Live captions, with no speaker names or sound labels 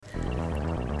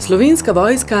Slovenska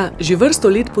vojska že vrsto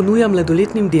let ponuja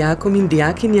mladoletnim dijakom in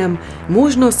dijakinjam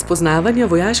možnost spoznavanja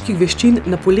vojaških veščin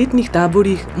na poletnih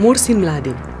taborih Morsin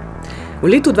mladi.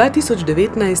 V letu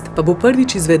 2019 pa bo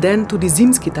prvič izveden tudi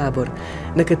zimski tabor,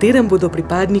 na katerem bodo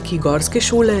pripadniki gorske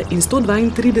šole in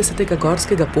 132.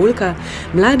 gorskega polka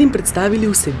mladim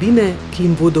predstavili vsebine, ki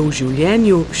jim bodo v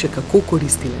življenju še kako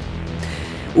koristile.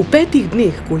 V 5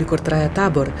 dneh, kolikor traja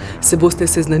tabor, se boste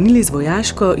seznanili z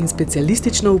vojaško in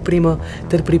specialistično opremo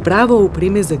ter pripravo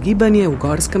opreme za gibanje v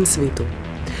gorskem svetu.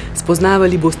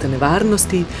 Spoznavali boste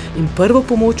nevarnosti in prvo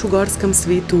pomoč v gorskem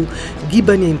svetu,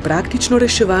 gibanje in praktično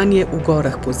reševanje v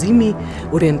gorah pozimi,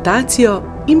 orientacijo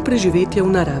in preživetje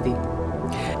v naravi.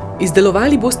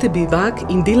 Izdelovali boste bivak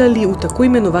in delali v tako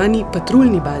imenovani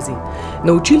patruljni bazi.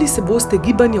 Naučili se boste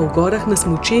gibanja v gorah na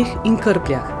smučeh in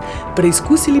krpljah.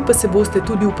 Preizkusili pa se boste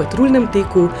tudi v patruljnem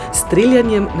teku s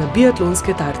streljanjem na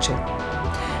biatlonske tarče.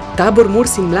 Tabor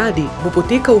Morsin mladi bo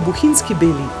potekal v Bohinjski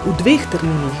Beli v 2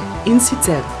 terminih, in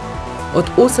sicer od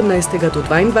 18. do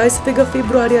 22.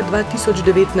 februarja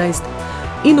 2019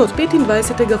 in od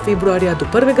 25. februarja do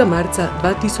 1. marca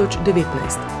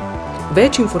 2019.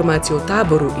 Več informacij o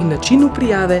taboru in načinu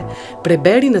prijave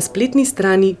preberi na spletni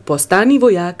strani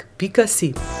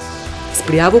postanivojak.si. S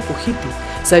prijavo pohiti,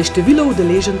 saj je število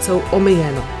udeležencev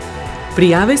omejeno.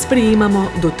 Prijave sprejemamo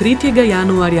do 3.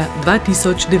 januarja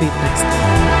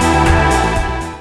 2019.